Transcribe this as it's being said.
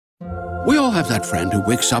We all have that friend who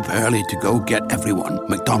wakes up early to go get everyone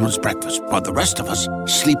McDonald's breakfast, while the rest of us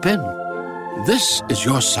sleep in. This is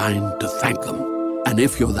your sign to thank them. And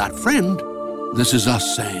if you're that friend, this is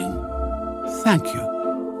us saying thank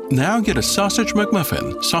you. Now get a sausage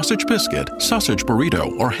McMuffin, sausage biscuit, sausage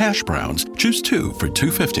burrito, or hash browns. Choose 2 for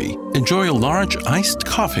 $2.50. Enjoy a large iced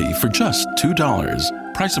coffee for just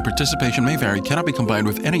 $2. Price and participation may vary. Cannot be combined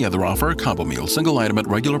with any other offer or combo meal. Single item at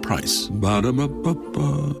regular price.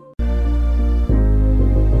 Ba-da-ba-ba-ba.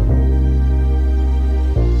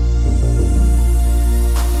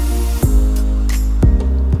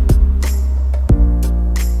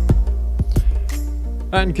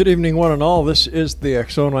 And good evening, one and all. This is the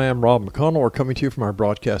X Zone. I am Rob McConnell. We're coming to you from our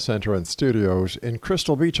broadcast center and studios in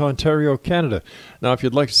Crystal Beach, Ontario, Canada. Now, if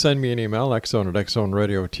you'd like to send me an email,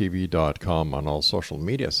 xzone@xzoneradiotv.com, on all social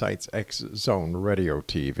media sites, X-Zone Radio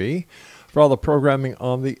TV. For all the programming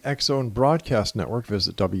on the X Zone Broadcast Network,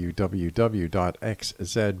 visit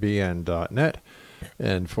www.xzbn.net.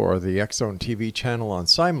 And for the X Zone TV channel on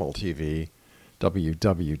Simul TV,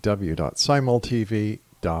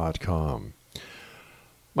 www.simultv.com.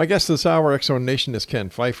 My guest this hour, X Zone Nation, is Ken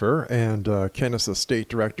PFEIFER, and Ken is the State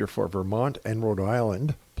Director for Vermont and Rhode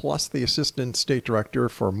Island, plus the Assistant State Director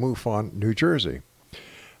for MUFON, New Jersey.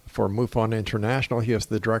 For MUFON International, he is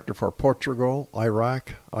the Director for Portugal,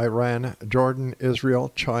 Iraq, Iran, Jordan,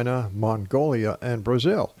 Israel, China, Mongolia, and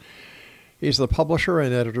Brazil. He's the publisher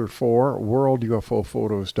and editor for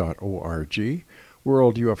worldufophotos.org,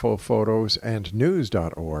 World UFO Photos and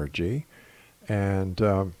News.org,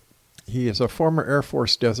 and he is a former Air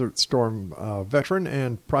Force Desert Storm veteran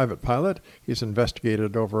and private pilot. He's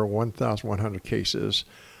investigated over 1,100 cases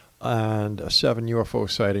and 7 UFO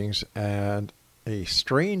sightings and a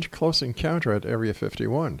strange close encounter at Area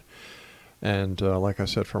 51. And like I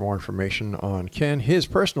said, for more information on Ken, his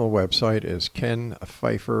personal website is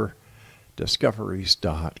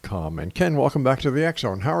kenpfeiferdiscoveries.com. And Ken, welcome back to the X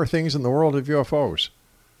Zone. How are things in the world of UFOs?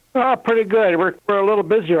 Pretty good. We're a little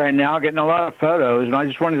busy right now, getting a lot of photos, and I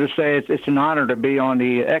just wanted to say it's an honor to be on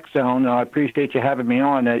the X Zone. I appreciate you having me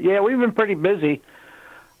on. Yeah, we've been pretty busy.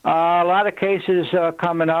 A lot of cases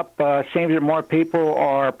coming up. Seems that more people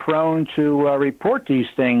are prone to report these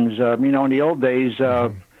things. In the old days,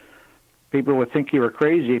 people would think you were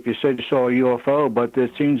crazy if you said you saw a UFO, but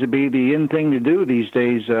it seems to be the in thing to do these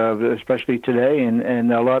days, especially today,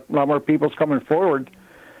 and a lot more people's coming forward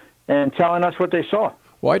and telling us what they saw.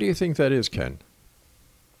 Why do you think that is, Ken?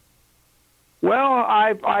 Well,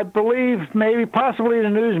 I believe possibly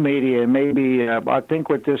the news media. Maybe I think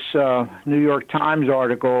with this New York Times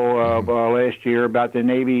article last year about the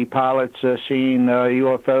Navy pilots seeing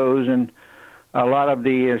UFOs, and a lot of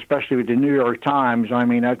especially with the New York Times. I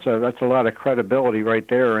mean, that's a lot of credibility right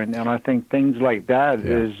there, and I think things like that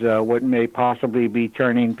is what may possibly be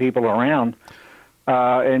turning people around.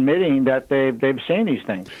 Admitting that they've seen these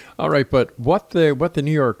things. All right, but what the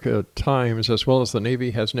New York Times, as well as the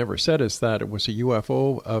Navy, has never said is that it was a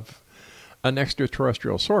UFO of an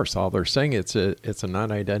extraterrestrial source. All they're saying it's an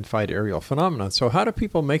unidentified aerial phenomenon. So how do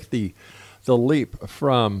people make the leap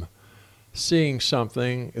from seeing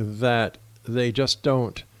something that they just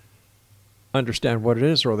don't understand what it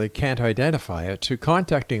is or they can't identify it to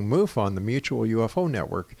contacting MUFON, the Mutual UFO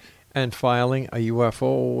Network, and filing a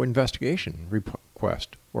UFO investigation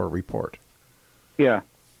request or report? Yeah.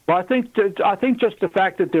 Well, I think just the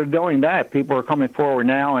fact that they're doing that, people are coming forward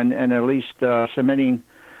now and at least submitting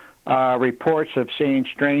reports of seeing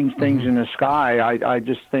strange things in the sky. I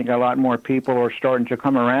just think a lot more people are starting to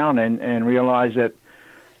come around and realize that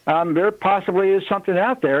there possibly is something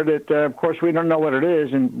out there that, of course, we don't know what it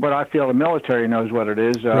is, but I feel the military knows what it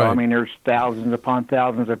is. Right. I mean, there's thousands upon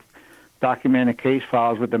thousands of documented case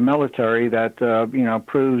files with the military that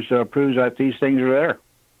proves that these things are there.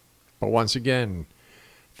 But once again,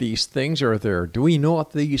 these things are there. Do we know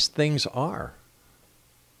what these things are?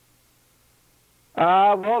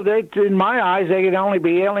 Well, in my eyes, they could only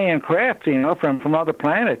be alien craft, from other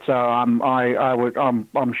planets. I'm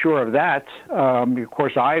sure of that. Of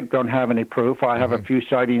course, I don't have any proof. I have a few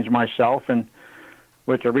sightings myself, and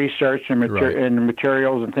with the research and the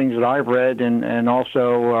materials and things that I've read, and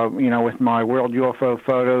also, with my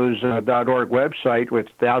worldufophotos.org website with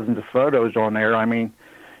thousands of photos on there. I mean,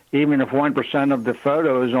 even if 1% of the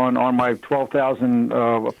photos on my 12,000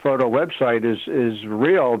 photo website is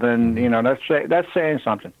real, then, that's saying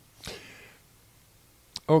something.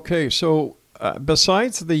 Okay, so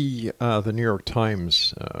besides the New York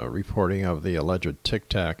Times reporting of the alleged Tic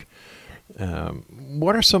Tac,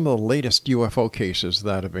 what are some of the latest UFO cases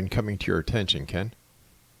that have been coming to your attention, Ken?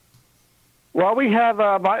 Well, we have.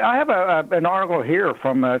 I have an article here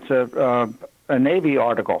from it's Navy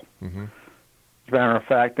article. Mm-hmm. As a matter of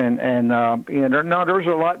fact, and there's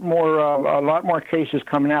a lot more cases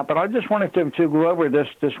coming out. But I just wanted to go over this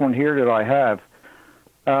one here that I have.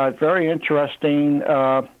 It's very interesting.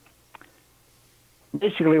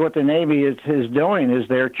 Basically, what the Navy is doing is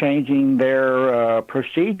they're changing their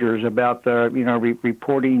procedures about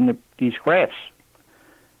reporting these crafts.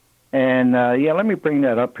 And let me bring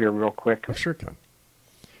that up here real quick. I sure can.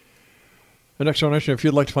 The next donation, if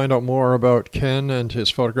you'd like to find out more about Ken and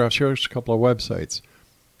his photographs, here's a couple of websites.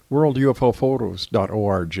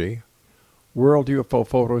 worldufophotos.org,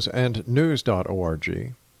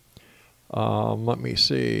 worldufophotos.news.org. Let me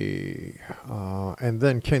see. And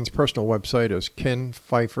then Ken's personal website is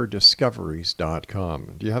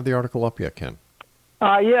kenpfeiferdiscoveries.com. Do you have the article up yet, Ken?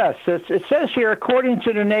 Yes. It says here, according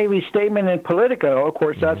to the Navy statement in Politico, of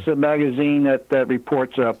course, that's the magazine that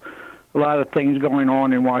reports a lot of things going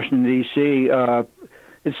on in Washington, D.C.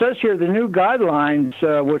 It says here the new guidelines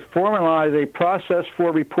would formalize a process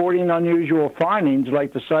for reporting unusual findings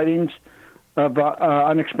like the sightings of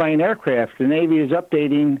unexplained aircraft. The Navy is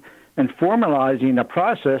updating and formalizing a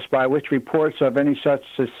process by which reports of any such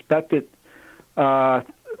suspected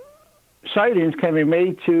sightings can be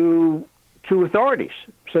made to authorities,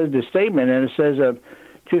 says the statement. And it says a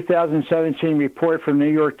 2017 report from the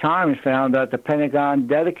New York Times found that the Pentagon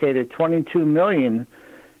dedicated $22 million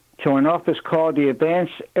to an office called the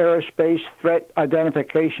Advanced Aerospace Threat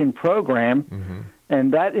Identification Program,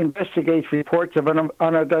 and that investigates reports of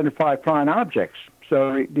unidentified flying objects.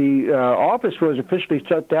 So the office was officially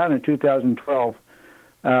shut down in 2012.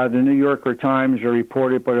 The New Yorker Times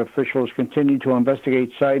reported, but officials continued to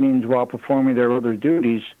investigate sightings while performing their other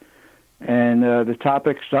duties. And the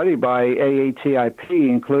topic studied by AATIP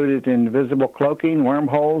included invisible cloaking,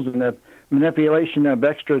 wormholes, and the manipulation of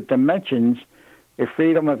extra dimensions. A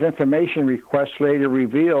Freedom of Information request later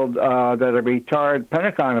revealed that a retired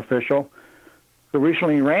Pentagon official who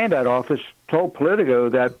recently ran that office told Politico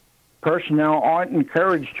that personnel aren't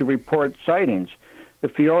encouraged to report sightings.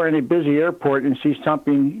 If you are in a busy airport and see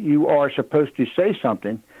something, you are supposed to say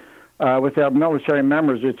something. With our military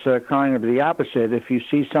members, it's kind of the opposite. If you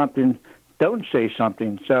see something, don't say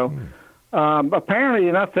something. So apparently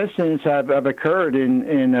enough incidents have occurred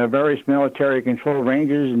in various military control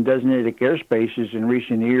ranges and designated airspaces in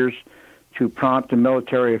recent years to prompt the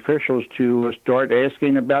military officials to start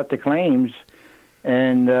asking about the claims.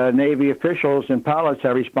 And Navy officials and pilots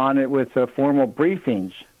have responded with formal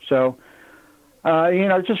briefings. So,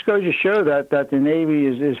 it just goes to show that the Navy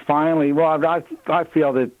is finally, well, I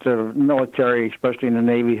feel that the military, especially in the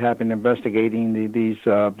Navy, have been investigating these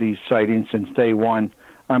sightings since day one.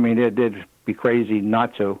 I mean, it'd be crazy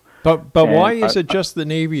not to. But why is it just the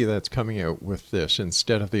Navy that's coming out with this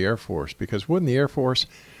instead of the Air Force? Because wouldn't the Air Force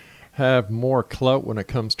have more clout when it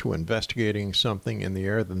comes to investigating something in the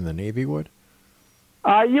air than the Navy would?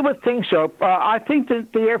 You would think so. I think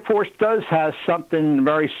that the Air Force does have something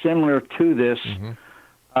very similar to this.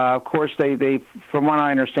 Of course, they, from what I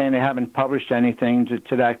understand, they haven't published anything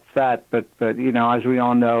to that fact. But as we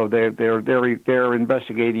all know, they're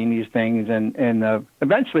investigating these things, and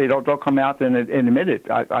eventually they'll come out and admit it.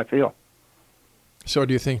 I feel. So,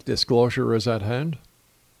 do you think disclosure is at hand?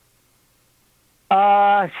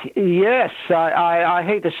 Yes, I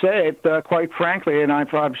hate to say it, quite frankly, and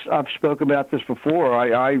I've spoken about this before.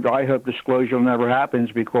 I hope disclosure never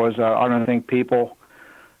happens because I don't think people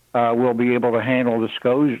will be able to handle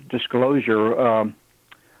disclosure.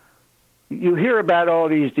 You hear about all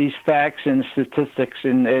these facts and statistics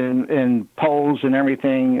and polls and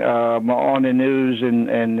everything on the news and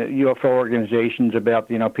UFO organizations about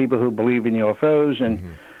people who believe in UFOs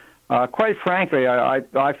and. Quite frankly,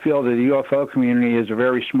 I feel that the UFO community is a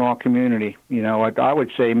very small community. I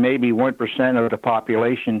would say maybe 1% of the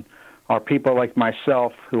population are people like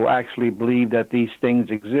myself who actually believe that these things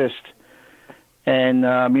exist. And,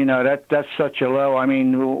 that's such a low. I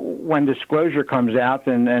mean, when disclosure comes out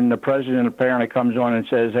and the president apparently comes on and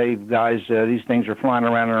says, hey, guys, these things are flying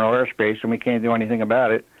around in our airspace and we can't do anything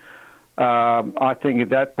about it. I think at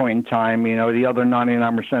that point in time, the other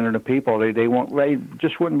 99% of the people, they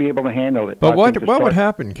just wouldn't be able to handle it. But what would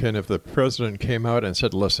happen, Ken, if the president came out and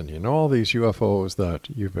said, listen, all these UFOs that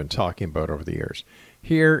you've been talking about over the years,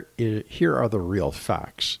 here are the real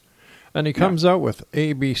facts. And he comes out with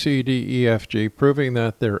A, B, C, D, E, F, G, proving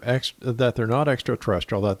that they're not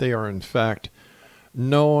extraterrestrial, that they are in fact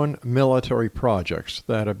known military projects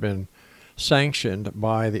that have been sanctioned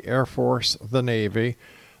by the Air Force, the Navy,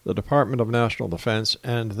 the Department of National Defense,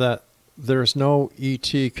 and that there's no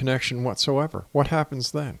ET connection whatsoever. What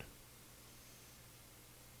happens then?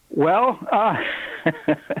 Well,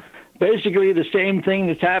 basically the same thing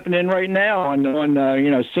that's happening right now on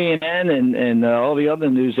CNN and all the other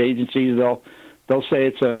news agencies. They'll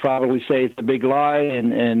say probably say it's a big lie,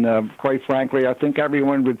 and quite frankly, I think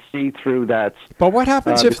everyone would see through that. But what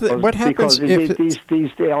happens if these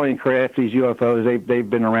alien craft, these UFOs, they've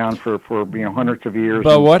been around for hundreds of years.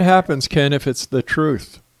 But what happens, Ken, if it's the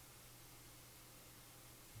truth?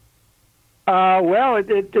 Well,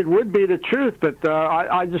 it would be the truth, but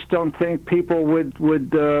I just don't think people would.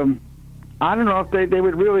 I don't know if they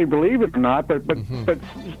would really believe it or not, but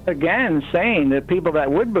again, saying that people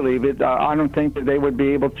that would believe it, I don't think that they would be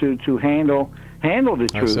able to handle the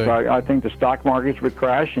truth. I think the stock markets would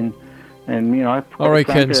crash, and all right,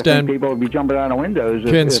 Ken, people would be jumping out of windows.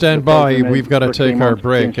 Ken, stand by. We've got to take our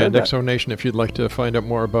break. And Exonation, if you'd like to find out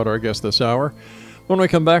more about our guest this hour, when we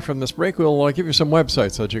come back from this break, we'll give you some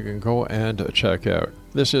websites that you can go and check out.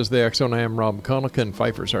 This is the X Zone. I am Rob McConnell. Ken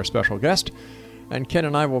PFEIFER's our special guest. And Ken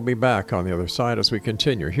and I will be back on the other side as we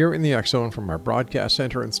continue here in the X Zone from our broadcast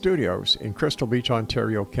center and studios in Crystal Beach,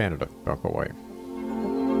 Ontario, Canada. Don't go away.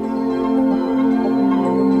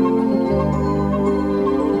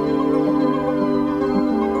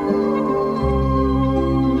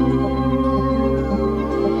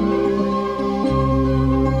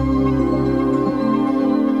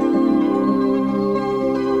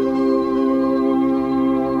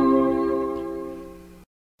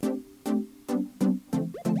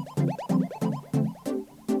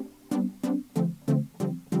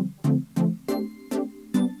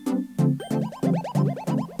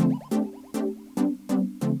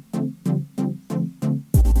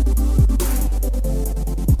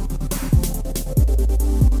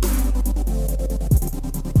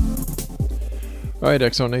 All right,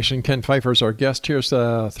 Exonation, Ken PFEIFER's our guest. Here's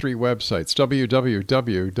three websites: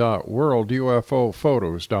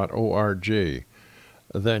 www.worldufophotos.org,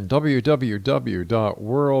 then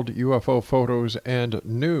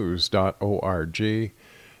www.worldufophotosannews.org,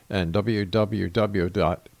 and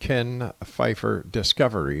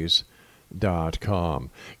www.kenpfeiferdiscoveries.com.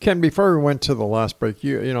 Ken, before we went to the last break,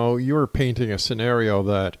 you were painting a scenario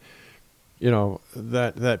that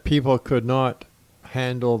that people could not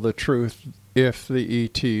handle the truth if the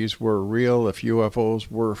ETs were real, if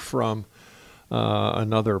UFOs were from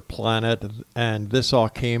another planet, and this all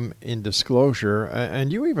came in disclosure.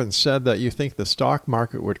 And you even said that you think the stock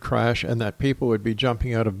market would crash and that people would be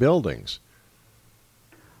jumping out of buildings.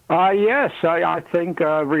 Yes, I think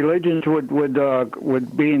religions would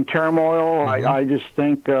be in turmoil. Mm-hmm. I just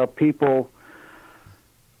think people,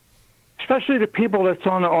 especially the people that's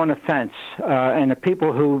on the fence, and the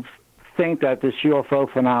people who think that this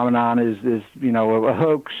UFO phenomenon is a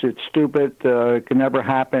hoax, it's stupid, it can never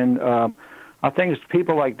happen. I think it's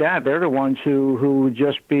people like that. They're the ones who would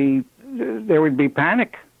just there would be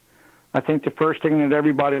panic. I think the first thing that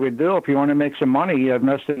everybody would do, if you want to make some money,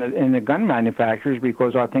 invest in the gun manufacturers,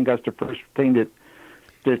 because I think that's the first thing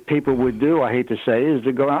that people would do, I hate to say, is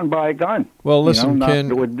to go out and buy a gun. Well, listen, not Ken,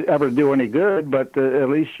 that it would ever do any good, but at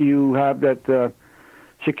least you have that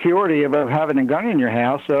security of having a gun in your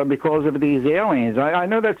house because of these aliens. I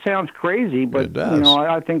know that sounds crazy, but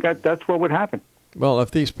I think that's what would happen. Well,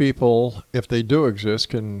 if these people, if they do exist,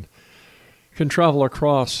 can travel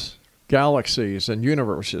across galaxies and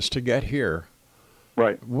universes to get here,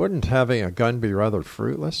 right? Wouldn't having a gun be rather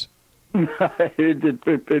fruitless?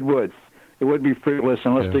 It would. It would be fruitless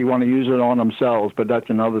unless they want to use it on themselves. But that's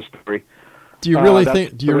another story. Do you really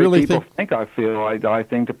think? Do you really think? I feel. I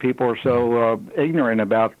think the people are so ignorant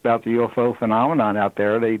about the UFO phenomenon out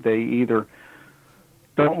there. They either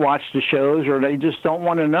don't watch the shows or they just don't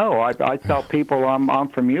want to know. I tell people I'm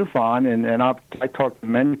from MUFON, and I talk to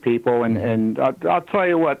many people, and I'll tell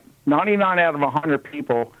you what, 99 out of 100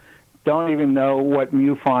 people don't even know what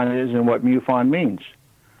MUFON is and what MUFON means.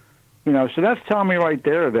 So that's telling me right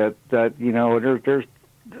there that there's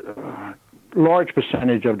large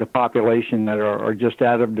percentage of the population that are just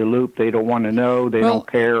out of the loop. They don't want to know. They don't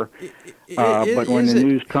care. But when the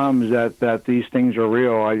news comes that these things are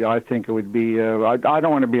real, I think it would be. I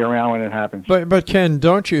don't want to be around when it happens. But Ken,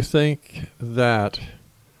 don't you think that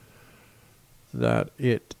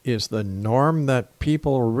it is the norm that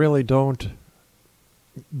people really don't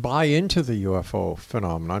buy into the UFO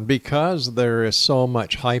phenomenon because there is so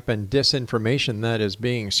much hype and disinformation that is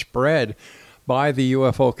being spread by the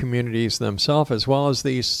UFO communities themselves, as well as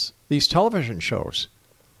these television shows?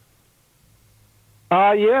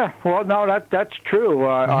 Yeah. Well, no, that's true.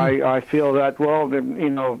 I feel that. Well,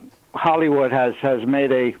 Hollywood has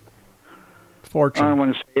made a fortune. I don't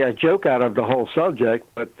want to say a joke out of the whole subject,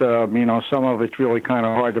 but some of it's really kind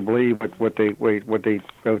of hard to believe what they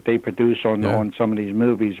produce on some of these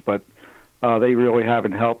movies. But they really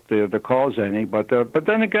haven't helped the cause any. But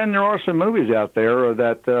then again, there are some movies out there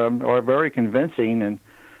that are very convincing, and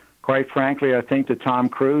quite frankly, I think the Tom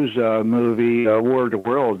Cruise movie War of the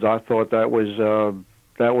Worlds, I thought it was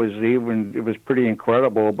pretty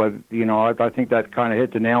incredible. But I think that kind of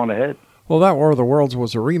hit the nail on the head. Well, that War of the Worlds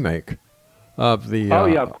was a remake of the. Oh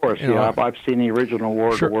yeah, of course. Yeah, I've seen the original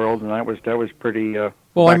War of the Worlds, and that was pretty.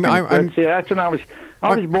 Well, that's when I was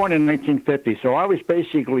born in 1950, so I was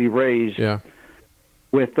basically raised. Yeah.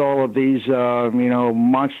 With all of these,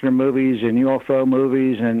 monster movies and UFO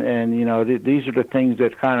movies, and these are the things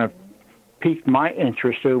that kind of piqued my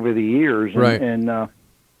interest over the years. Right. And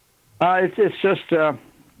it's just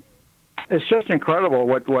incredible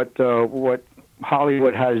what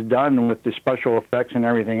Hollywood has done with the special effects and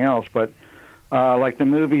everything else. But like the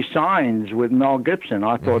movie Signs with Mel Gibson,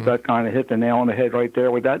 I thought that kind of hit the nail on the head right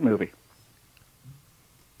there with that movie.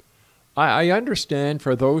 I understand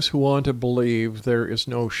for those who want to believe there is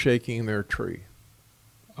no shaking their tree.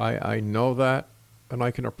 I know that, and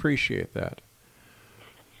I can appreciate that.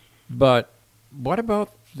 But what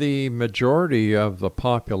about the majority of the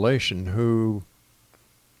population who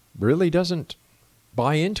really doesn't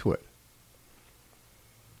buy into it?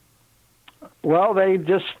 Well, they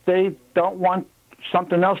don't want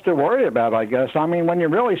something else to worry about, I guess. I mean, when you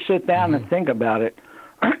really sit down and think about it,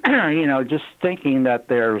 just thinking that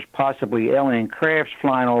there's possibly alien crafts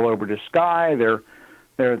flying all over the sky, they're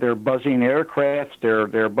buzzing aircrafts,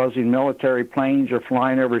 they're buzzing military planes, are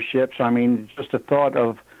flying over ships. I mean, just the thought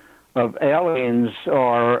of aliens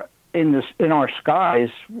are in our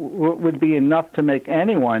skies would be enough to make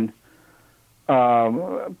anyone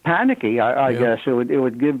panicky. I guess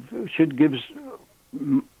should give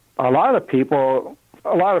a lot of people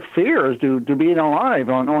a lot of fears to being alive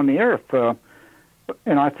on the earth.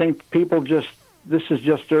 And I think people this is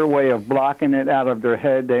just their way of blocking it out of their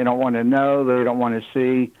head. They don't want to know, they don't want to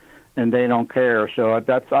see, and they don't care. So I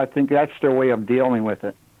think that's their way of dealing with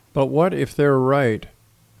it. But what if they're right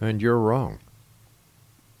and you're wrong?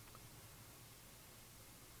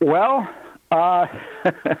 Well,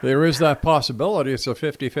 there is that possibility. It's a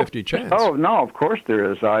 50-50 chance. Oh no, of course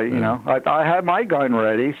there is. I had my gun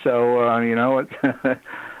ready, so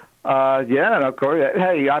yeah, of course.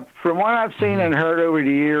 Hey, from what I've seen and heard over the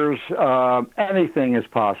years, anything is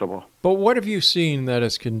possible. But what have you seen that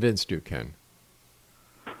has convinced you, Ken?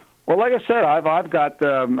 Well, like I said, I've got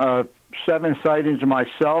 7 sightings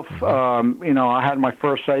myself. I had my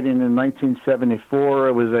first sighting in 1974.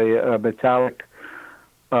 It was a metallic.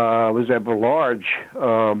 It was a large,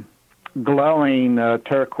 glowing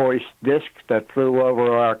turquoise disc that flew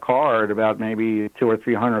over our car at about maybe 200 or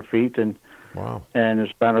 300 feet, and. Wow. And as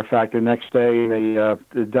a matter of fact, the next day,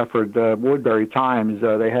 the Dufferin Woodbury Times,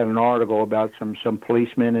 they had an article about some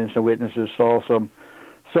policemen and some witnesses saw a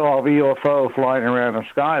UFO flying around the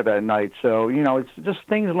sky that night. So, it's just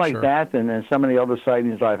things like that, and then some of the other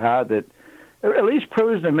sightings I've had that at least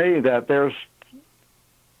proves to me that there's,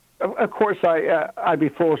 of course, I'd be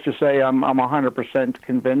foolish to say I'm 100%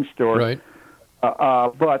 convinced or. Right.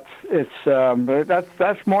 But it's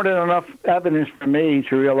that's more than enough evidence for me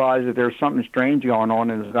to realize that there's something strange going on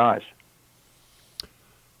in his eyes.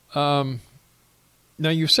 Now,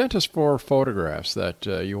 you sent us 4 photographs that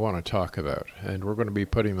you want to talk about, and we're going to be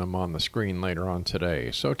putting them on the screen later on today.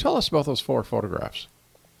 So tell us about those 4 photographs.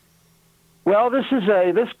 Well, this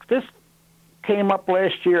came up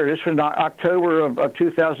last year. This was October of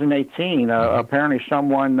 2018. Apparently,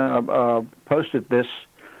 someone posted this.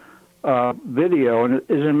 Video, and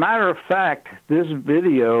as a matter of fact, this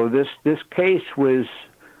video, this case was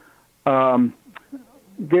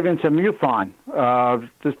given to MUFON.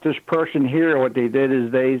 This person here, what they did is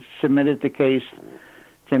they submitted the case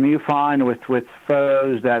to MUFON with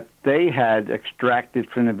photos that they had extracted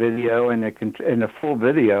from the video and the full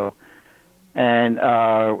video, and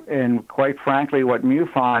quite frankly, what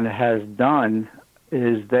MUFON has done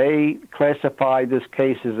is they classified this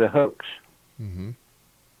case as a hoax. Mm-hmm.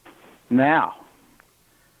 Now,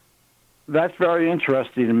 that's very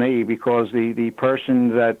interesting to me because the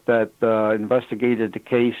person that investigated the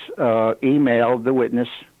case emailed the witness,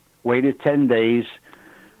 waited 10 days,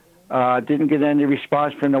 didn't get any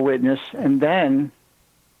response from the witness, and then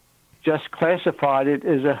just classified it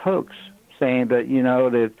as a hoax, saying that,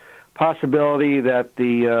 the possibility that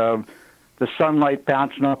the sunlight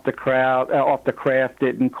bouncing off the craft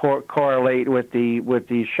didn't correlate with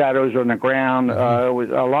the shadows on the ground. Was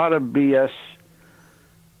a lot of BS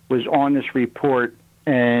was on this report,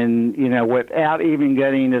 and without even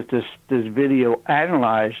getting this video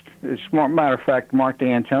analyzed. As a matter of fact, Mark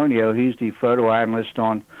D'Antonio, he's the photo analyst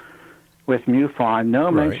with MUFON, no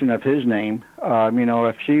mention of his name.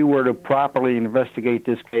 If she were to properly investigate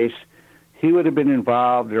this case, he would have been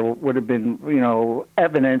involved. There would have been,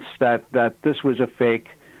 evidence that this was a fake.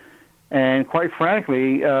 And quite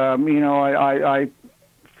frankly, I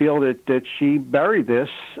feel that she buried this,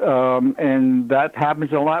 and that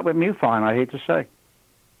happens a lot with MUFON, I hate to say.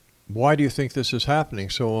 Why do you think this is happening?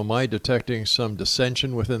 So am I detecting some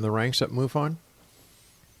dissension within the ranks at MUFON?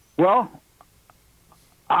 Well,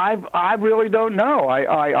 I really don't know.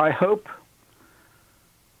 I hope...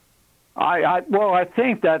 I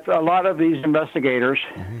think that a lot of these investigators,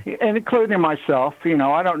 and including myself,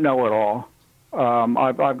 I don't know it all.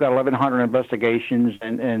 I've got 1,100 investigations,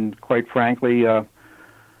 and quite frankly,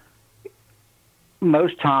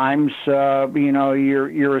 most times,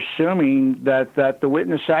 you're assuming that the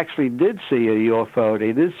witness actually did see a UFO.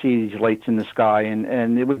 They did see these lights in the sky,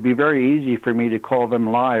 and it would be very easy for me to call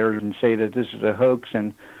them liars and say that this is a hoax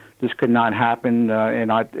and this could not happen.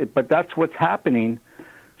 But that's what's happening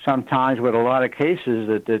sometimes with a lot of cases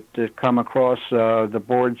that come across the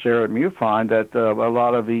boards there at MUFON, that a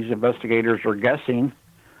lot of these investigators are guessing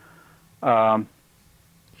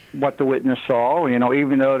what the witness saw,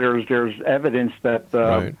 even though there's evidence that,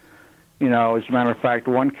 right. As a matter of fact,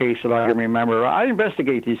 one case that I can remember, I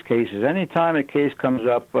investigate these cases. Anytime a case comes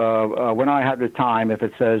up, when I have the time, if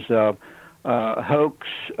it says hoax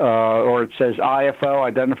or it says IFO,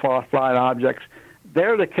 identified flying objects,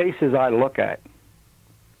 they're the cases I look at.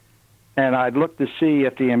 And I'd look to see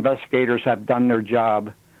if the investigators have done their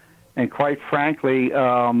job. And quite frankly,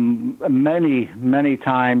 many, many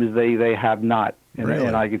times they have not. Really?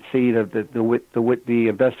 And I could see that the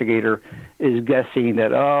investigator is guessing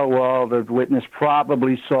that, the witness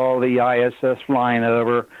probably saw the ISS flying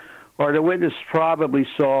over, or the witness probably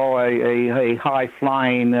saw a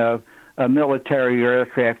high-flying military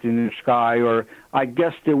aircraft in the sky, or I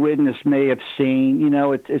guess the witness may have seen.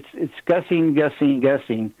 It's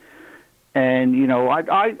guessing. And,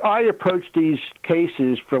 I approach these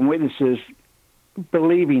cases from witnesses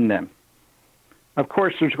believing them. Of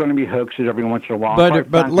course, there's going to be hoaxes every once in a while.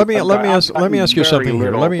 But let me ask you something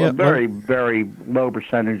here. Very low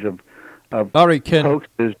percentage of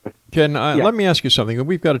hoaxes. Let me ask you something.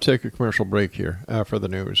 We've got to take a commercial break here for the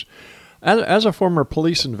news. As a former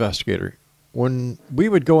police investigator, when we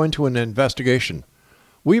would go into an investigation,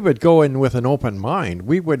 we would go in with an open mind.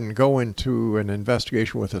 We wouldn't go into an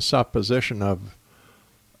investigation with a supposition of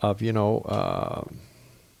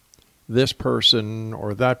this person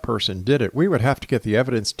or that person did it. We would have to get the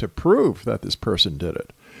evidence to prove that this person did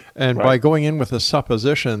it. And by going in with a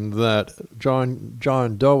supposition that John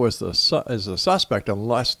Doe is a suspect,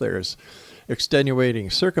 unless there's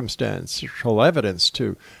extenuating circumstantial evidence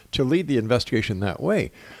to lead the investigation that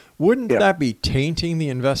way, wouldn't that be tainting the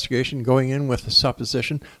investigation going in with a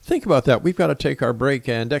supposition? Think about that. We've got to take our break,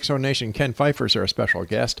 and Exonation Ken PFEIFER is our special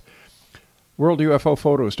guest.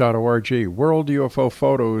 WorldUFOPhotos.org,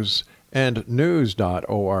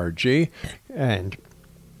 WorldUFOPhotosandNews.org, and,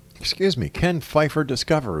 Ken PFEIFER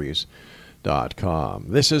Discoveries.com.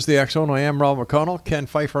 This is the X Zone. I am Ralph McConnell. Ken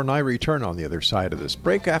PFEIFER and I return on the other side of this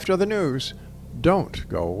break after the news. Don't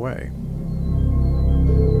go away.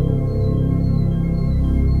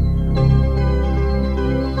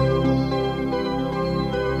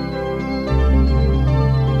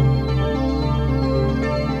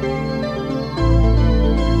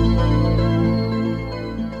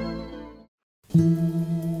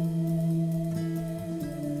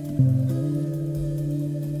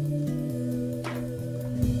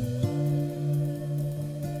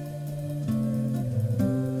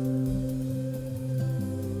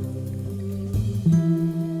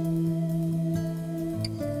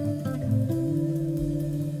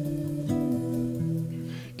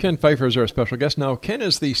 Ken PFEIFER is our special guest. Now, Ken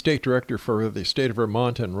is the state director for the state of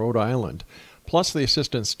Vermont and Rhode Island, plus the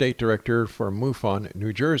assistant state director for MUFON,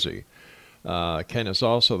 New Jersey. Ken is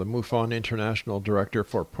also the MUFON international director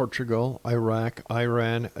for Portugal, Iraq,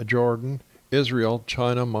 Iran, Jordan, Israel,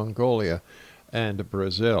 China, Mongolia, and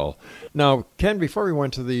Brazil. Now, Ken, before we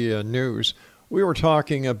went to the news, we were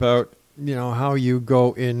talking about, how you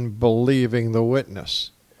go in believing the witness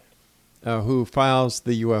who files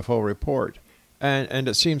the UFO report. And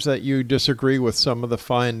it seems that you disagree with some of the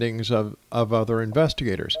findings of other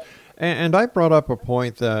investigators. And I brought up a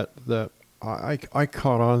point that I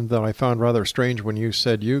caught on that I found rather strange when you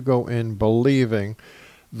said you go in believing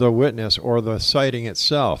the witness or the sighting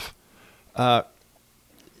itself.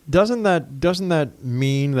 Doesn't that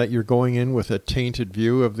mean that you're going in with a tainted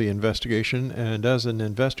view of the investigation? And as an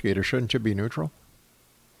investigator, shouldn't you be neutral?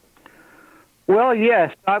 Well,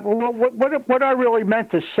 yes. What I really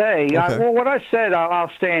meant to say, Okay. what I said,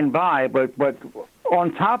 I'll stand by. But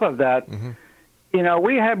on top of that,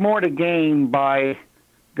 we have more to gain by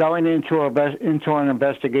going into an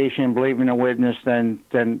investigation and believing a witness than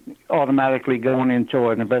automatically going into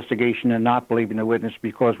an investigation and not believing a witness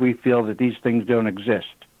because we feel that these things don't exist.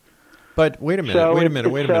 But wait a minute.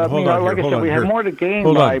 Hold on like here. I said, we have more to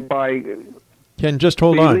gain by Ken, just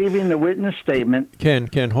hold on. Believing the witness statement. Ken,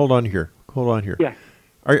 hold on here. Yeah.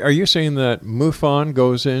 Are you saying that MUFON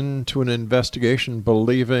goes into an investigation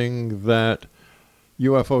believing that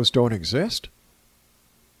UFOs don't exist?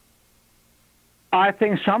 I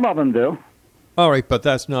think some of them do. All right, but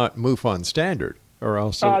that's not MUFON standard, or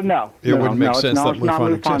else no. It wouldn't make sense that it's not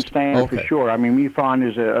MUFON MUFON exists. standard Okay. for sure. I mean, MUFON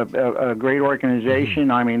is a great organization.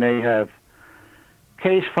 I mean, they have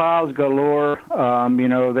case files galore.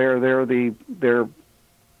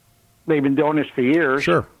 They've been doing this for years.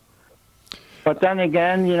 Sure. But then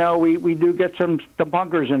again, we do get some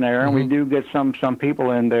debunkers in there, and we do get some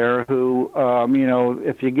people in there who,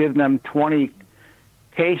 if you give them 20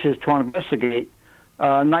 cases to investigate,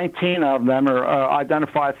 19 of them are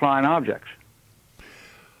identified flying objects.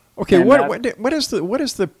 Okay, And what is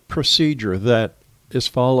the procedure that is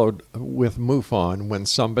followed with MUFON when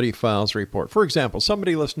somebody files a report? For example,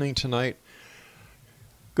 somebody listening tonight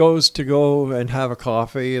goes to go and have a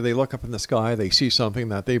coffee. They look up in the sky. They see something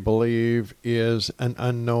that they believe is an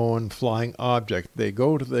unknown flying object. They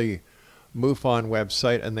go to the MUFON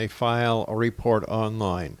website and they file a report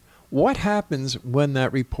online. What happens when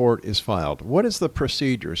that report is filed? What is the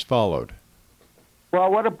procedures followed? Well,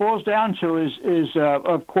 what it boils down to is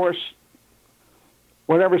of course,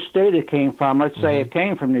 whatever state it came from. Let's say it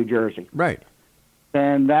came from New Jersey. Right.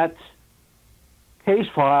 Then that case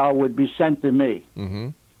file would be sent to me.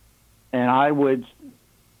 Mm-hmm. And I would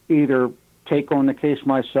either take on the case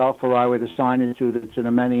myself or I would assign it to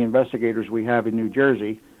the many investigators we have in New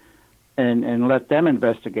Jersey and let them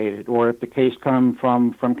investigate it. Or if the case come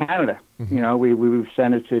from Canada, we would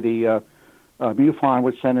send it to the MUFON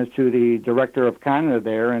would send it to the director of Canada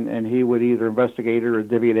there, and he would either investigate it or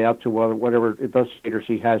divvy it out to whatever investigators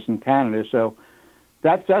he has in Canada. So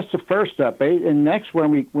that's the first step. And next,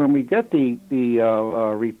 when we get the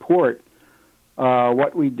report,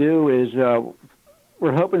 what we do is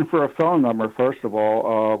we're hoping for a phone number, first of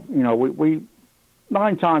all. We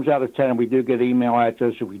 9 times out of 10, we do get email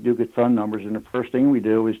addresses, we do get phone numbers, and the first thing we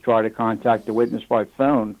do is try to contact the witness by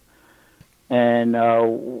phone. And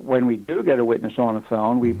when we do get a witness on the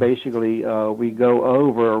phone, we basically we go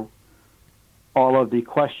over all of the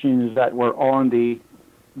questions that were on the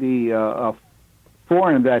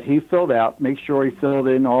form that he filled out. Make sure he filled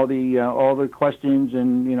in all the questions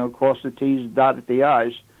and cross the T's, dotted the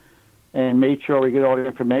I's, and made sure we get all the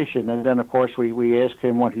information. And then of course we ask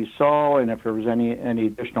him what he saw and if there was any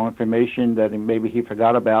additional information that maybe he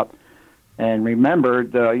forgot about and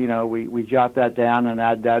remembered. We jot that down and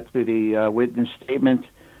add that to the witness statement.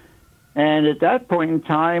 And at that point in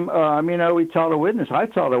time, we tell the witness, I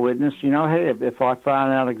tell the witness, hey, if I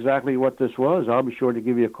find out exactly what this was, I'll be sure to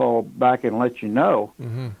give you a call back and let you know.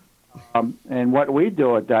 Mm-hmm. And what we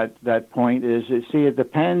do at that point is, it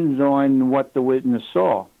depends on what the witness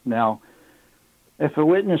saw. Now, if a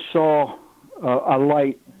witness saw a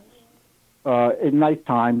light at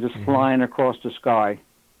nighttime just flying across the sky,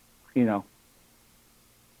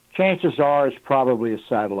 chances are it's probably a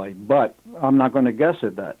satellite. But I'm not going to guess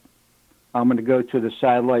at that. I'm going to go to the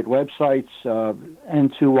satellite websites.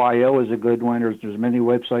 N2YO is a good one. There's many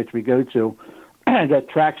websites we go to that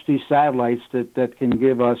tracks these satellites that can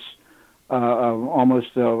give us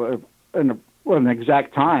almost an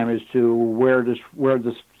exact time as to where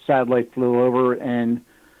this satellite flew over and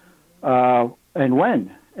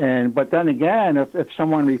when. But then again, if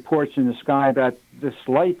someone reports in the sky that this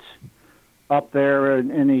light up there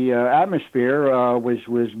in the atmosphere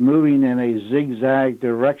was moving in a zigzag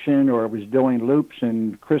direction, or was doing loops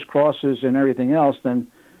and crisscrosses and everything else, then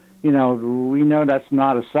we know that's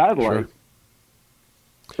not a satellite. Sure.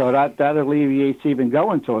 So that alleviates even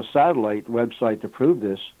going to a satellite website to prove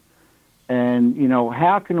this. And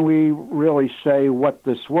how can we really say what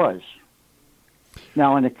this was?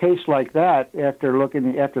 Now, in a case like that, after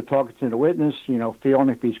talking to the witness, feeling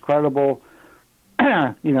if he's credible,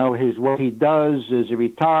 what he does, is he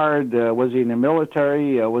retired? Was he in the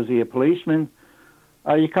military? Was he a policeman?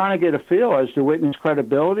 You kind of get a feel as to witness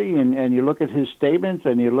credibility, and you look at his statements,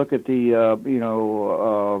 and you look at the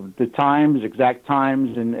times, exact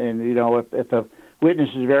times, and if a witness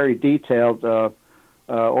is very detailed, to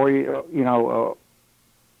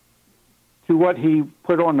what he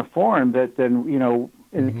put on the form, that then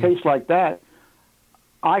in a case like that,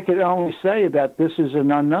 I could only say that this is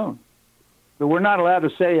an unknown. But we're not allowed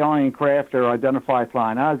to say alien craft or identify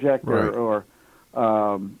flying object or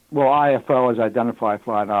IFO is identify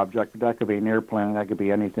flying object. That could be an airplane. That could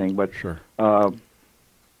be anything. But sure.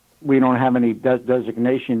 We don't have any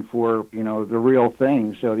designation for the real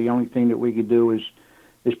thing. So the only thing that we could do is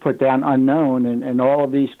put down unknown. And all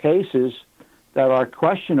of these cases that are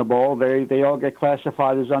questionable, they all get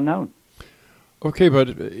classified as unknown. Okay,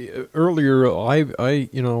 but earlier, I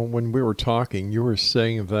when we were talking, you were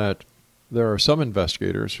saying that there are some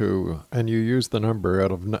investigators who, and you used the number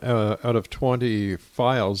out of 20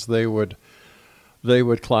 files, they would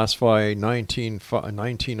classify 19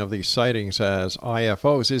 of these sightings as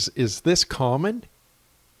IFOs. Is this common?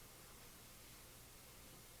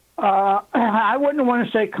 I wouldn't want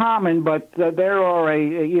to say common, but there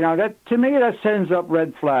are that to me that sends up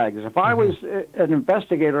red flags. If I was an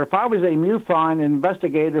investigator, if I was a MUFON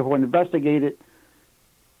investigator who investigated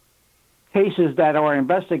cases that our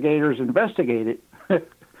investigators investigated,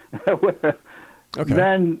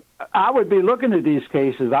 then I would be looking at these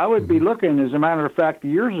cases. I would be looking, as a matter of fact,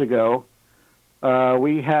 years ago,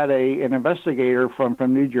 we had an investigator from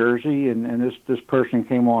New Jersey, and this person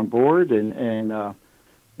came on board, and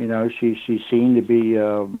she seemed to be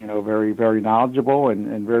very, very knowledgeable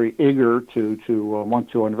and very eager to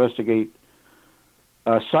want to investigate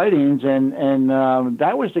sightings, and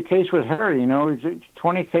that was the case with her.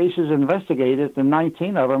 20 cases investigated, and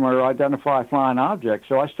 19 of them are identified flying objects.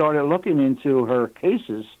 So I started looking into her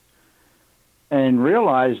cases and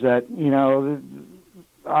realized that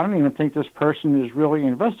I don't even think this person is really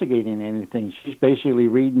investigating anything. She's basically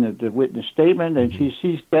reading the witness statement, and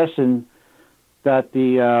she's guessing that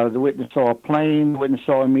the witness saw a plane, the witness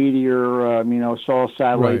saw a meteor, saw a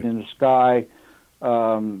satellite in the sky,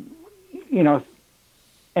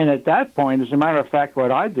 And at that point, as a matter of fact, what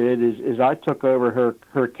I did is I took over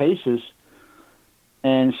her cases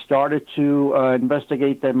and started to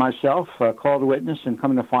investigate them myself, called a witness, and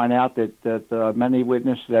come to find out that many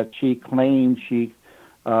witnesses that she claimed she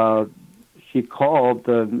called,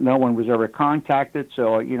 no one was ever contacted.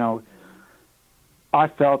 So, I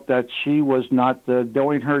felt that she was not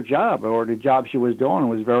doing her job, or the job she was doing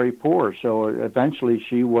was very poor. So eventually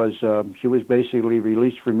she was basically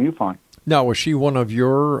released from MUFON. Now, was she one of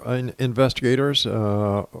your investigators,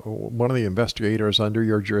 one of the investigators under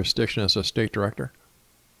your jurisdiction as a state director?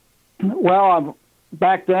 Well,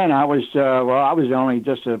 back then I was only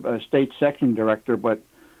just a state section director, but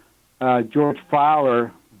George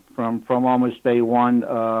Fowler from almost day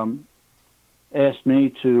one asked me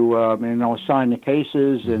to assign the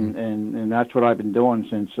cases, and that's what I've been doing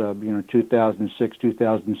since 2006,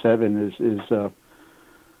 2007 is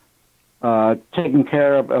taking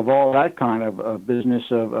care of all that kind of business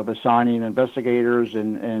of assigning investigators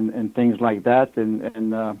and things like that.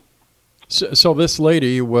 So this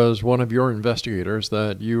lady was one of your investigators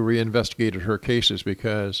that you reinvestigated her cases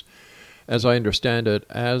because, as I understand it,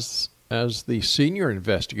 as the senior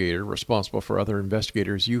investigator responsible for other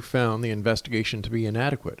investigators, you found the investigation to be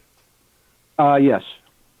inadequate. Yes.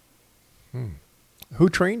 Who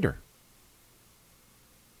trained her?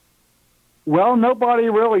 Well, nobody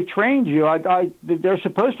really trained you. They're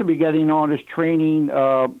supposed to be getting all this training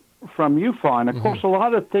from MUFON. Of course, a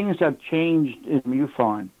lot of things have changed in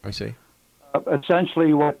MUFON. I see.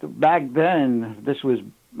 Essentially, back then, this was,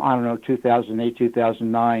 2008,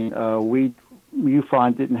 2009,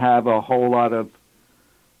 MUFON didn't have a whole lot of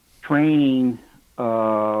training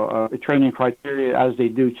criteria as they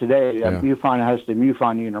do today. Yeah. MUFON has the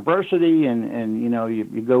MUFON University, and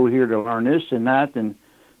you go here to learn this and that, and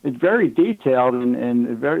it's very detailed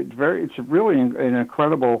and very, very. It's really an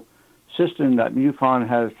incredible system that MUFON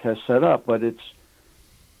has set up. But they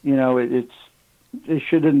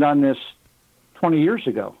should have done this 20 years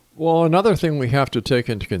ago. Well, another thing we have to take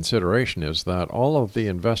into consideration is that all of the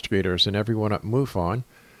investigators and everyone at MUFON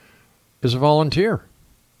is a volunteer.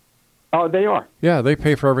 Oh, they are. Yeah, they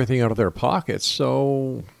pay for everything out of their pockets.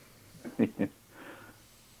 So.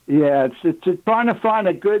 Yeah, it's trying to find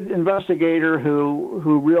a good investigator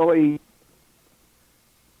who really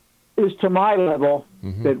is to my level,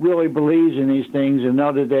 that really believes in these things and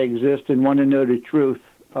know that they exist and want to know the truth.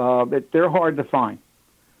 But they're hard to find.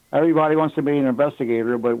 Everybody wants to be an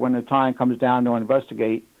investigator, but when the time comes down to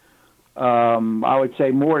investigate, I would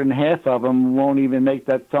say more than half of them won't even make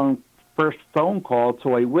that first phone call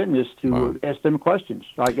to a witness to ask them questions.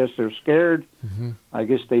 I guess they're scared. I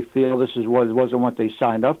guess they feel this wasn't what they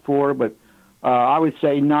signed up for. But I would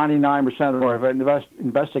say 99% of our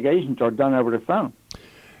investigations are done over the phone.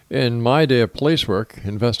 In my day of police work,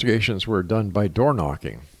 investigations were done by door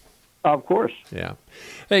knocking. Of course. Yeah.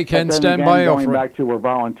 Hey, Ken, but then stand again, by. Going back to we're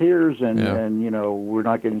volunteers, and we're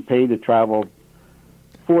not getting paid to travel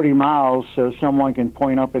 40 miles so someone can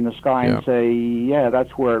point up in the sky and say, yeah,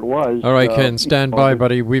 that's where it was. All right, Ken, stand by,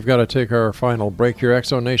 buddy. We've got to take our final break here.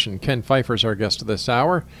 Exonation, Ken Pfeiffer's our guest this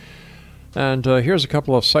hour. And here's a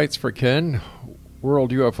couple of sites for Ken.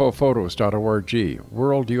 WorldUFOPhotos.org,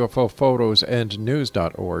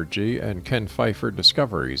 WorldUFOPhotosAndNews.org, and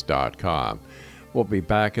KenPfeifferDiscoveries.com. We'll be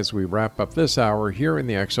back as we wrap up this hour here in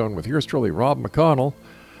the X Zone with yours truly, Rob McConnell,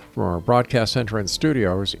 from our broadcast center and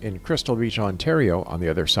studios in Crystal Beach, Ontario, on the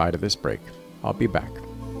other side of this break. I'll be back.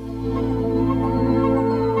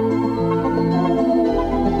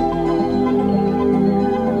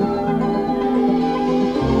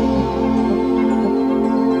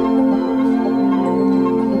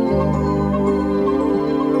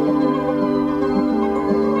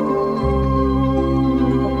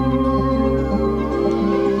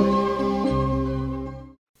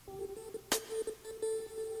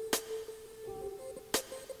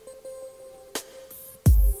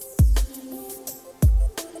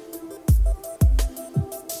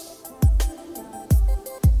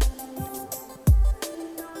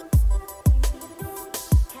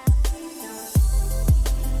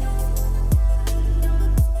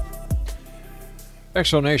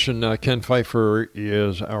 Exonation, Ken Pfeiffer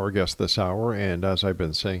is our guest this hour, and as I've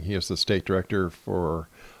been saying, he is the state director for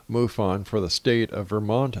MUFON for the state of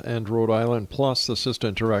Vermont and Rhode Island, plus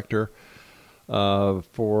assistant director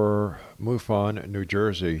for MUFON New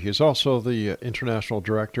Jersey. He's also the international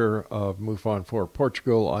director of MUFON for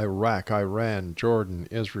Portugal, Iraq, Iran, Jordan,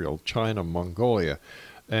 Israel, China, Mongolia,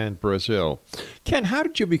 and Brazil. Ken, how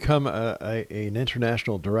did you become an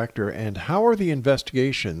international director, and how are the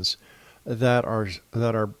investigations that are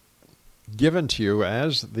given to you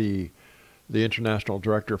as the international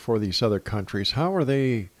director for these other countries? How are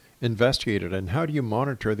they investigated, and how do you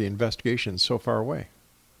monitor the investigations so far away?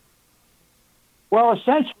 Well,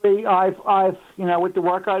 essentially, I've with the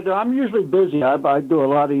work I do, I'm usually busy. I do a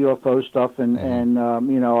lot of UFO stuff, and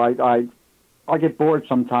I get bored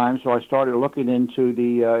sometimes, so I started looking into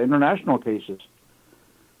the international cases.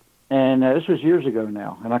 And this was years ago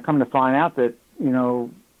now, and I come to find out that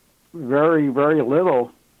very, very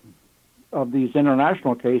little of these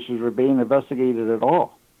international cases were being investigated at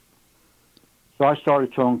all. So I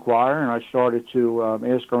started to inquire, and I started to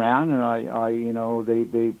ask around, and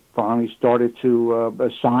they finally started to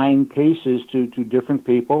assign cases to different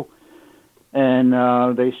people, and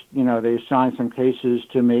they assigned some cases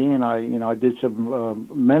to me, and I did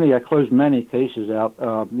I closed many cases out.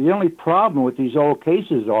 The only problem with these old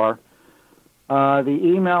cases are the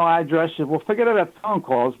email addresses. Well, forget about phone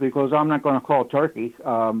calls because I'm not going to call Turkey.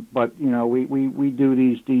 But we do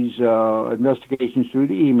these investigations through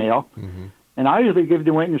the email, and I usually give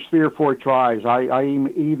the witness 3 or 4 tries. I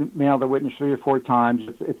email the witness 3 or 4 times.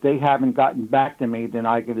 If they haven't gotten back to me, then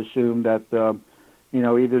I could assume that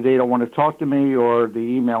either they don't want to talk to me or the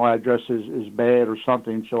email address is bad or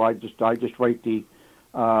something. So I just write the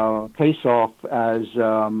case off as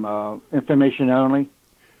information only.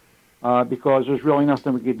 Because there's really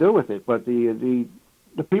nothing we could do with it. But the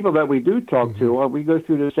people that we do talk to, we go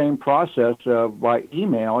through the same process by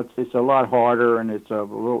email. It's a lot harder, and it's a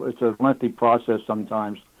lengthy process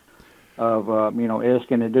sometimes of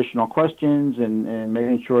asking additional questions and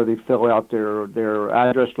making sure they fill out their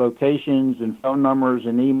address, locations, and phone numbers,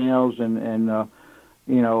 and emails, and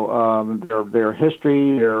their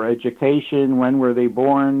history, their education, when were they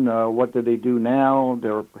born, what do they do now,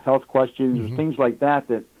 their health questions, things like that.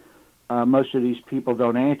 Most of these people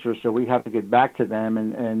don't answer, so we have to get back to them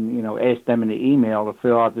and ask them in the email to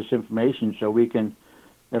fill out this information so we can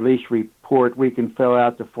at least report. We can fill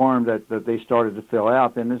out the form that they started to fill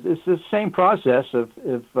out. And it's the same process of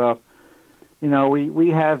we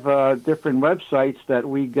have different websites that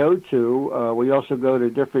we go to. We also go to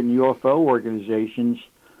different UFO organizations,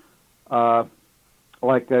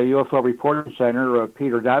 like UFO Reporting Center,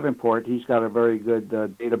 Peter Davenport. He's got a very good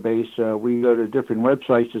database. We go to different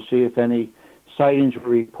websites to see if any sightings were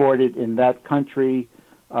reported in that country,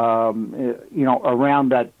 around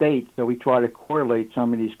that date. So we try to correlate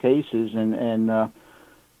some of these cases, and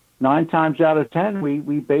 9 times out of 10,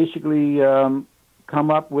 we basically come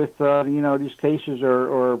up with, these cases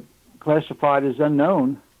are classified as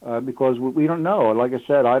unknown because we don't know. Like I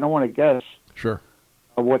said, I don't want to guess. Sure.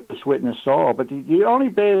 What this witness saw. But the only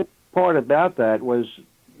bad part about that was,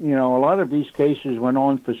 a lot of these cases went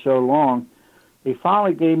on for so long. They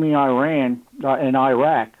finally gave me Iran and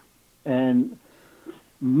Iraq, and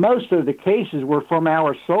most of the cases were from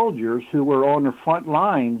our soldiers who were on the front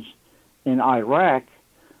lines in Iraq,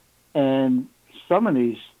 and some of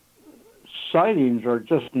these sightings are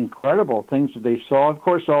just incredible, things that they saw. Of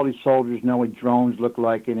course, all these soldiers know what drones look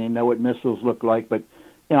like and they know what missiles look like, but,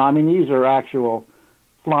 these are actual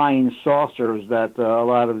flying saucers that a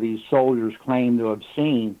lot of these soldiers claim to have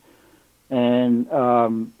seen. And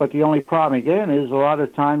but the only problem, again, is a lot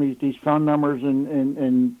of times these phone numbers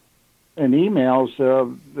and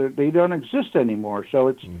emails, they don't exist anymore. So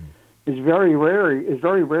it's very rare. It's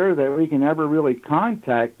very rare that we can ever really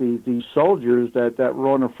contact these soldiers that were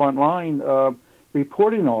on the front line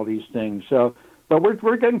reporting all these things. So, but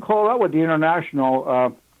we're getting called out with the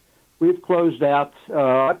international. We've closed out.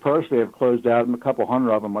 I personally have closed out a couple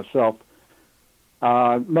hundred of them myself.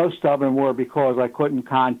 Most of them were because I couldn't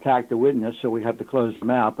contact the witness, so we had to close them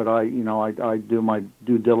out. But I do my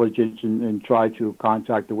due diligence and try to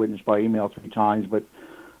contact the witness by email 3 times. But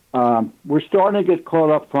we're starting to get caught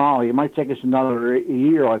up finally. It might take us another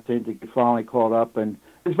year, I think, to get finally caught up. And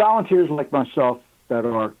there's volunteers like myself that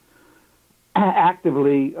are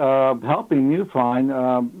actively helping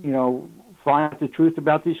MUFON, find out the truth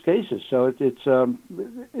about these cases. So it's fun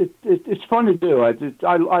to do.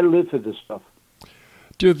 I live for this stuff.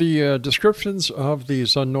 Do the descriptions of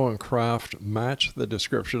these unknown craft match the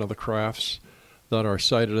description of the crafts that are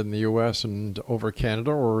sighted in the U.S. and over Canada,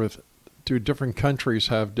 or do different countries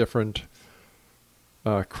have different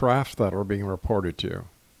craft that are being reported to you?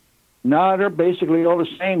 No, they're basically all the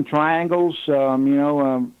same triangles.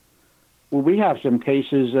 Well, we have some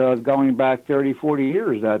cases going back 30, 40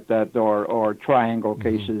 years that are triangle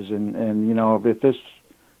cases, and if this,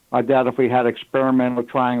 I doubt if we had experimental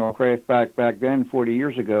triangle craft back then 40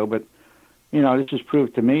 years ago, but this has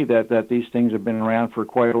proved to me that these things have been around for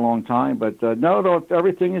quite a long time. But no,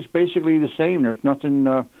 everything is basically the same. There's nothing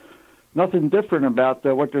different about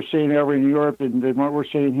what they're seeing over in Europe than what we're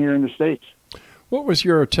seeing here in the States. What was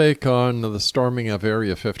your take on the storming of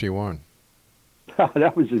Area 51?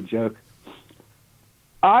 That was a joke.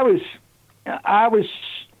 I was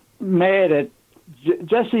mad at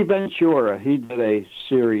Jesse Ventura. He did a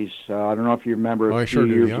series. I don't know if you remember. I sure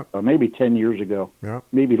do. Yeah. Maybe 10 years ago. Yeah.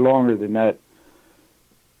 Maybe longer than that.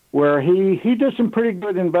 Where he did some pretty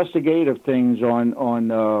good investigative things on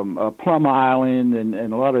Plum Island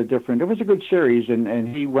and a lot of different. It was a good series,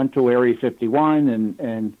 and he went to Area 51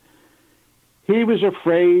 and he was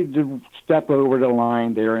afraid to step over the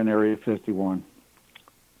line there in Area 51.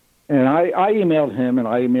 And I emailed him, and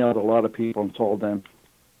I emailed a lot of people and told them,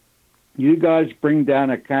 you guys bring down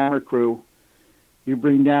a camera crew, you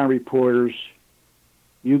bring down reporters,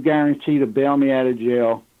 you guarantee to bail me out of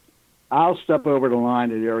jail, I'll step over the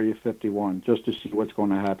line at Area 51 just to see what's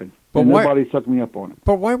going to happen. But nobody took me up on it.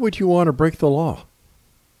 But why would you want to break the law?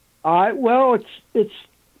 Stepping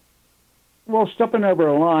over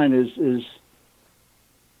a line is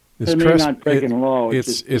not breaking the law.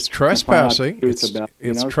 It's trespassing. It's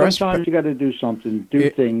trespassing. Sometimes you got to do something,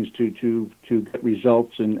 things to get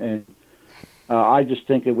results, and I just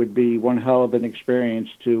think it would be one hell of an experience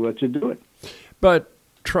to do it. But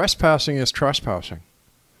trespassing is trespassing.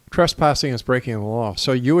 Trespassing is breaking the law.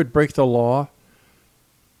 So you would break the law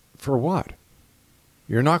for what?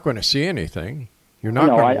 You're not going to see anything. You're not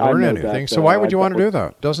going to learn anything. So why would you want to do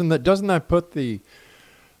that? Doesn't that put the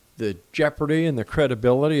jeopardy and the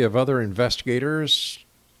credibility of other investigators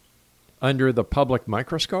under the public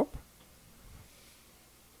microscope?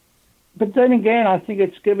 But then again, I think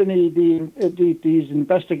it's given these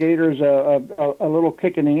investigators a little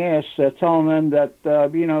kick in the ass, telling them that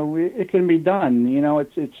it can be done.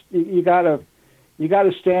 You got to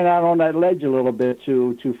stand out on that ledge a little bit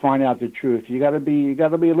to find out the truth. You got to be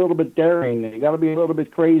a little bit daring. You got to be a little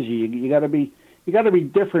bit crazy. You got to be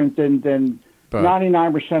different than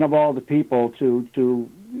 99% of all the people to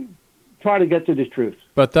try to get to the truth.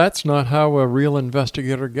 But that's not how a real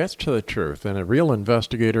investigator gets to the truth. And a real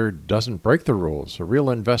investigator doesn't break the rules. A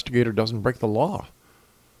real investigator doesn't break the law.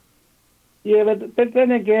 Yeah, but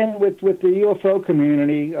then again, with the UFO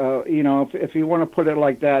community, if you want to put it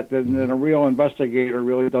like that, then a real investigator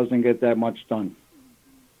really doesn't get that much done.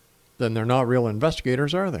 Then they're not real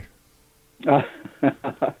investigators, are they? I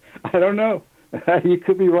don't know. You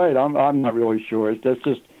could be right. I'm not really sure. That's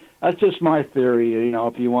just my theory.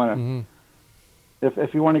 If you want to,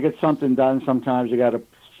 if you want to get something done, sometimes you got to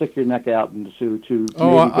stick your neck out and to.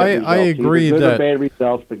 I agree that that bad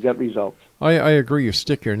results, but get results. I agree. You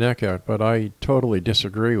stick your neck out, but I totally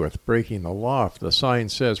disagree with breaking the law. If the sign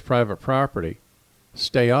says private property,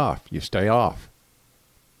 stay off. You stay off.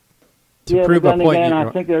 But then again,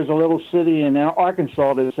 I think there's a little city in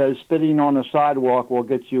Arkansas that says spitting on the sidewalk will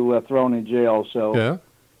get you thrown in jail. So,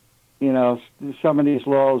 some of these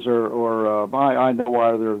laws I know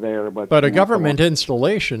why they're there, but a government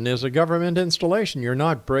installation is a government installation. You're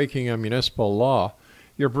not breaking a municipal law;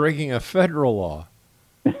 you're breaking a federal law.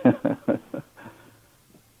 But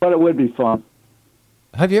it would be fun.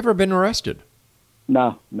 Have you ever been arrested?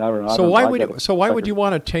 No, never. So why would you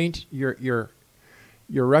want to taint your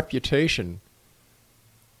reputation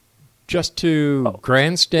just to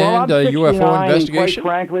grandstand a UFO investigation?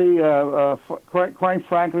 Quite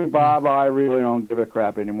frankly, Bob, I really don't give a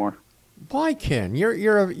crap anymore. Why, Ken? You're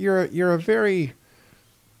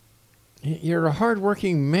a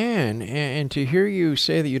hardworking man, and to hear you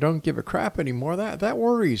say that you don't give a crap anymore, that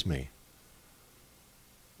worries me.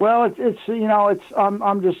 Well,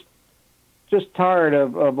 I'm just tired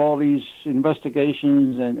of all these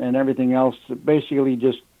investigations and everything else. Basically,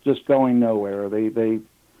 just going nowhere. They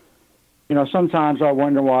sometimes I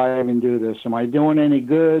wonder why I even do this. Am I doing any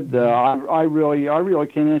good? I really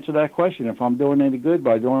can't answer that question. If I'm doing any good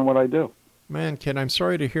by doing what I do. Man, Ken, I'm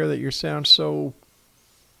sorry to hear that you sound so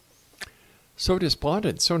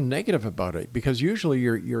despondent, so negative about it. Because usually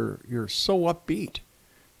you're so upbeat.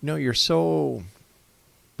 You're so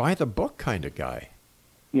by the book kind of guy.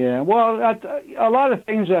 Yeah, well, a lot of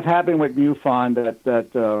things have happened with MUFON that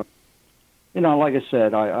like I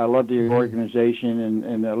said, I love the organization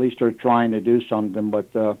and at least they're trying to do something,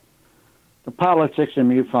 but the politics in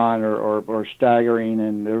MUFON are staggering,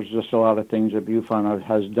 and there's just a lot of things that MUFON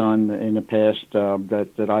has done in the past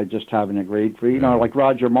that I just haven't agreed for. Like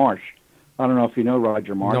Roger Marsh. I don't know if you know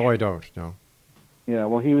Roger Marsh. No, I don't. No. Yeah,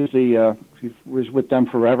 well, he was with them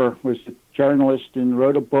forever. Was a journalist and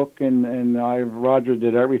wrote a book, and Roger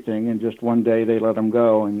did everything, and just one day they let him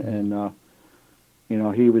go, and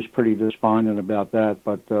he was pretty despondent about that.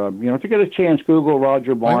 But if you get a chance, Google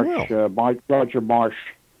Roger Marsh, Roger Marsh,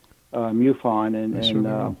 MUFON, and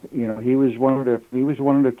he was one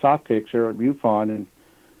of the top picks there at MUFON,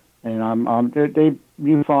 and they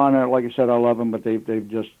MUFON, like I said, I love them, but they've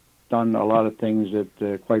just done a lot of things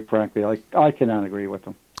that, quite frankly, I cannot agree with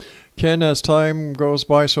them. Ken, as time goes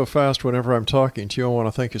by so fast whenever I'm talking to you, I want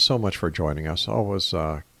to thank you so much for joining us. Always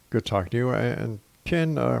good talking to you. And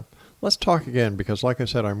Ken, let's talk again, because like I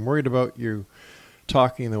said, I'm worried about you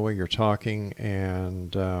talking the way you're talking.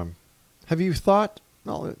 And have you thought,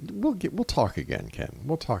 no, we'll talk again, Ken.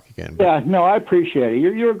 We'll talk again. Yeah, no, I appreciate it.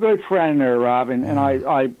 You're a good friend there, Rob, and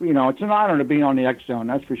I it's an honor to be on the X Zone,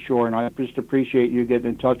 that's for sure, and I just appreciate you getting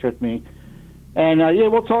in touch with me. And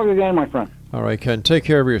we'll talk again, my friend. All right, Ken, take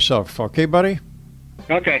care of yourself. Okay, buddy?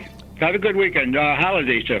 Okay. Have a good weekend.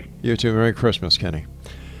 Holidays, too. You too. Merry Christmas, Kenny.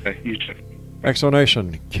 You too.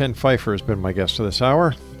 Exonation, Ken PFEIFER has been my guest for this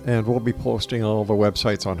hour, and we'll be posting all the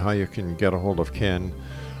websites on how you can get a hold of Ken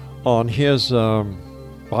on his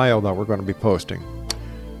bio that we're going to be posting.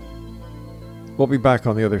 We'll be back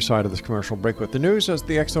on the other side of this commercial break with the news as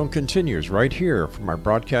the X Zone continues right here from our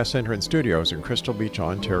broadcast center and studios in Crystal Beach,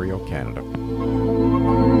 Ontario, Canada.